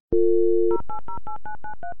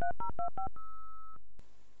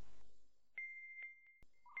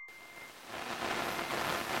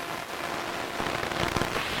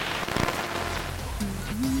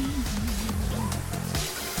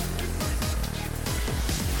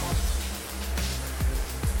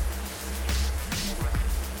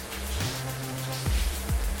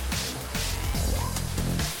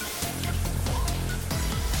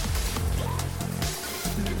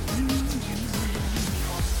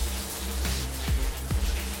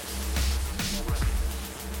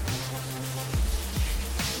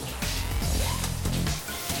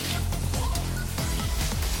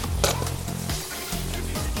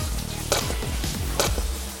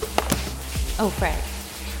Oh, frag.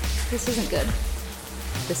 This isn't good.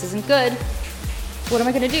 This isn't good. What am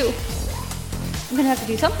I gonna do? I'm gonna have to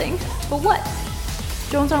do something. But what?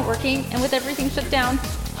 Drones aren't working, and with everything shut down.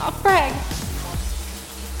 Oh, frag.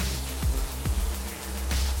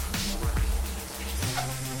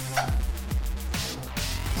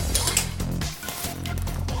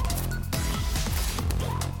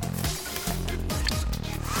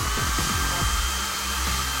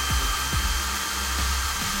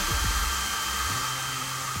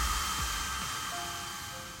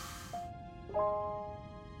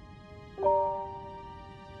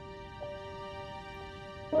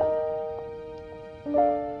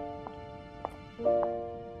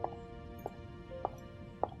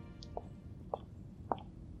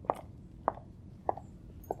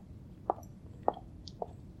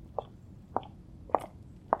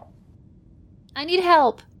 I need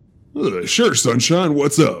help. Sure, Sunshine,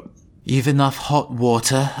 what's up? You've enough hot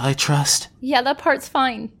water, I trust? Yeah, that part's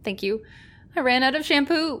fine, thank you. I ran out of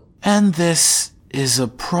shampoo. And this is a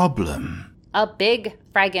problem. A big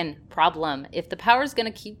fraggin' problem. If the power's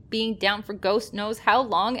gonna keep being down for ghost knows how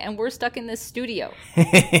long and we're stuck in this studio.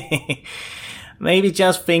 Maybe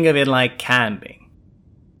just think of it like camping.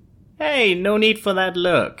 Hey, no need for that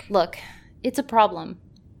look. Look, it's a problem.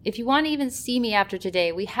 If you want to even see me after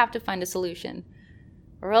today, we have to find a solution.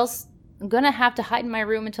 Or else I'm gonna have to hide in my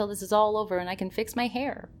room until this is all over and I can fix my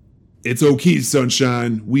hair. It's okay,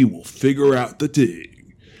 Sunshine. We will figure out the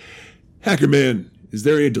thing. Hackerman, is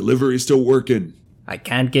there any delivery still working? I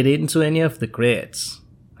can't get into any of the grids.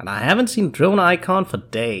 And I haven't seen Drone Icon for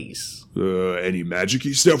days. Any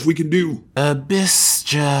magic-y stuff we can do?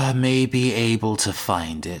 Abysja may be able to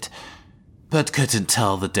find it, but couldn't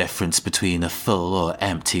tell the difference between a full or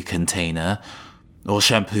empty container, or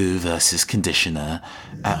shampoo versus conditioner,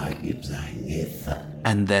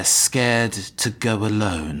 and they're scared to go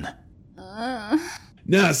alone.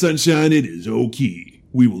 Nah, Sunshine, it is okay.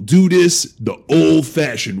 We will do this the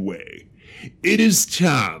old-fashioned way. It is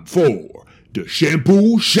time for the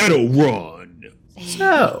Shampoo Shadow Run.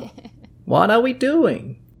 So, what are we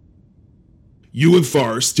doing? You and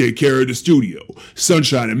Farce take care of the studio.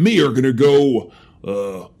 Sunshine and me are gonna go,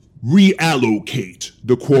 reallocate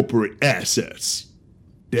the corporate assets.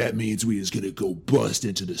 That means we is gonna go bust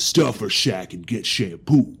into the stuffer shack and get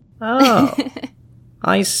shampoo. Oh,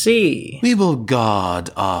 I see. We will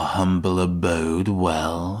guard our humble abode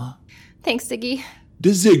well. Thanks, Ziggy.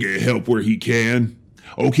 Does Ziggy help where he can?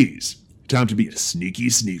 Okies, time to be a sneaky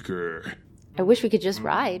sneaker. I wish we could just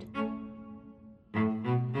ride.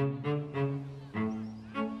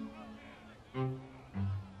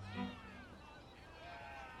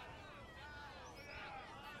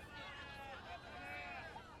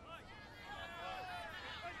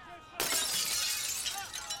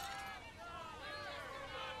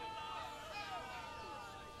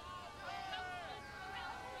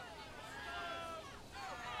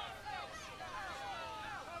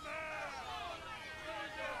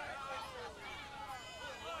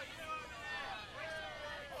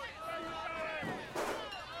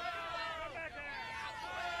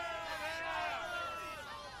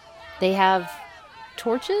 They have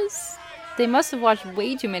torches? They must have watched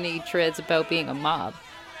way too many trids about being a mob.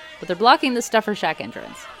 But they're blocking the Stuffer Shack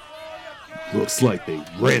entrance. Looks like they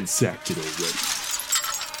ransacked it already.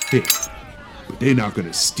 Hey, but they're not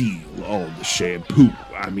gonna steal all the shampoo.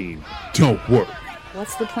 I mean, don't worry.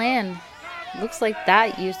 What's the plan? Looks like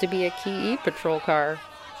that used to be a Key patrol car.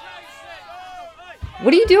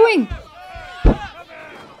 What are you doing?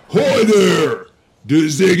 Hi there!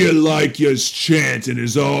 Does Ziggy like yous chanting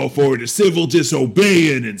is all for the civil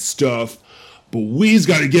disobeying and stuff, but we's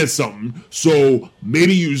gotta get something, so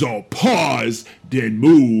maybe yous all pause, then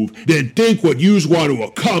move, then think what yous want to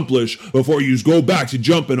accomplish before yous go back to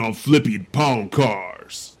jumping on flipping pound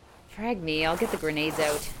cars. Frag me, I'll get the grenades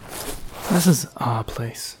out. This is our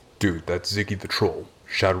place. Dude, that's Ziggy the Troll,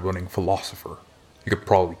 shadow-running philosopher. He could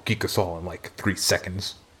probably geek us all in like 3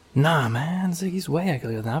 seconds. Nah, man, Ziggy's way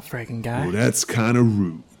uglier than that freaking guy. Well, that's kind of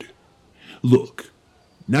rude. Look,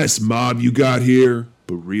 nice mob you got here,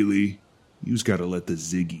 but really, you just gotta let the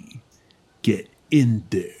Ziggy get in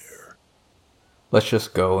there. Let's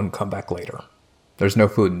just go and come back later. There's no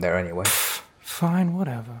food in there anyway. Fine,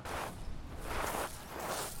 whatever.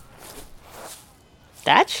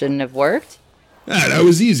 That shouldn't have worked. Ah, that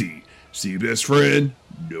was easy. See, best friend?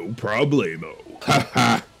 No problemo. Ha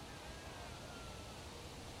ha.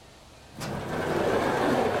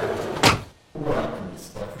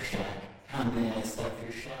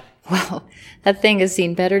 Wow, that thing has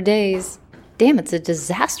seen better days. Damn, it's a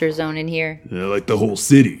disaster zone in here. Like the whole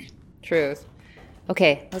city. Truth.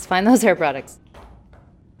 Okay, let's find those hair products.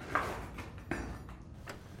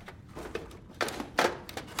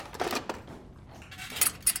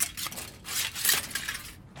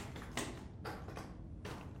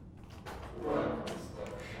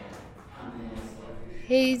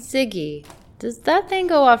 Hey, Ziggy, does that thing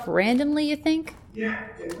go off randomly, you think? Yeah,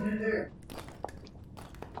 take one in there.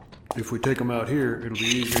 If we take them out here, it'll be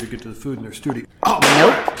easier to get to the food in their studio.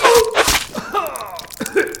 Nope.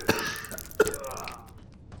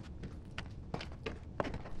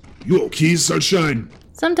 You okay, Sunshine?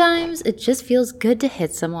 Sometimes it just feels good to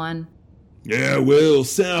hit someone. Yeah, well,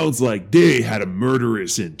 sounds like they had a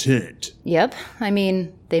murderous intent. Yep, I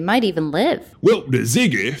mean, they might even live. Well, the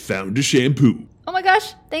Ziggy found a shampoo. Oh my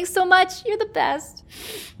gosh, thanks so much. You're the best.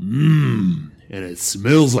 And it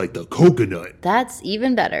smells like the coconut. That's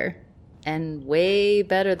even better. And way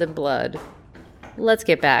better than blood. Let's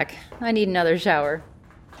get back. I need another shower.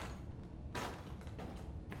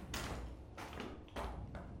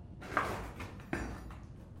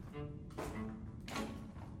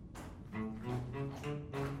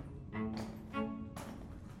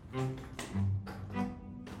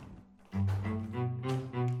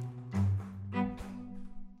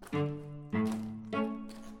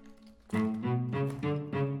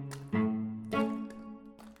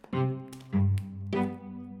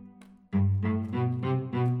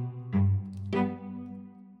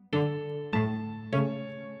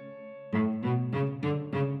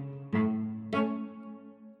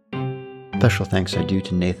 Special thanks are due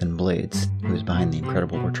to Nathan Blades, who is behind the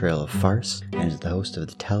incredible portrayal of Farce and is the host of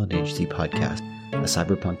the Talent Agency podcast, a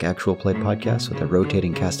cyberpunk actual play podcast with a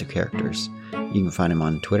rotating cast of characters. You can find him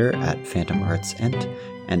on Twitter at PhantomArtsEnt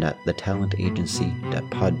and at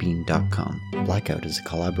thetalentagency.podbean.com. Blackout is a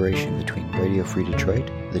collaboration between Radio Free Detroit,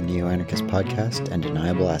 the Neo-Anarchist podcast, and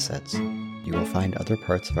Deniable Assets. You will find other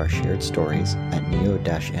parts of our shared stories at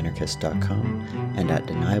neo-anarchist.com and at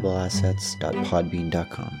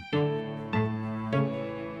deniableassets.podbean.com.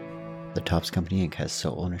 The Topps Company Inc. has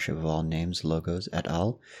sole ownership of all names, logos, et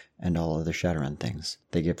al., and all other Shadowrun things.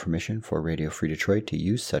 They give permission for Radio Free Detroit to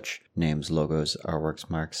use such names, logos, artworks,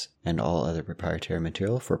 marks, and all other proprietary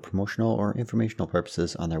material for promotional or informational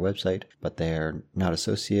purposes on their website, but they are not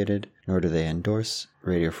associated, nor do they endorse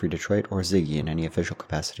Radio Free Detroit or Ziggy in any official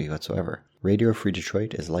capacity whatsoever. Radio Free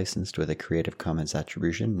Detroit is licensed with a Creative Commons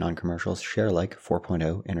Attribution, Non-Commercial, Share-alike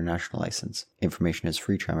 4.0 International License. Information is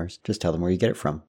free, Tremors. Just tell them where you get it from.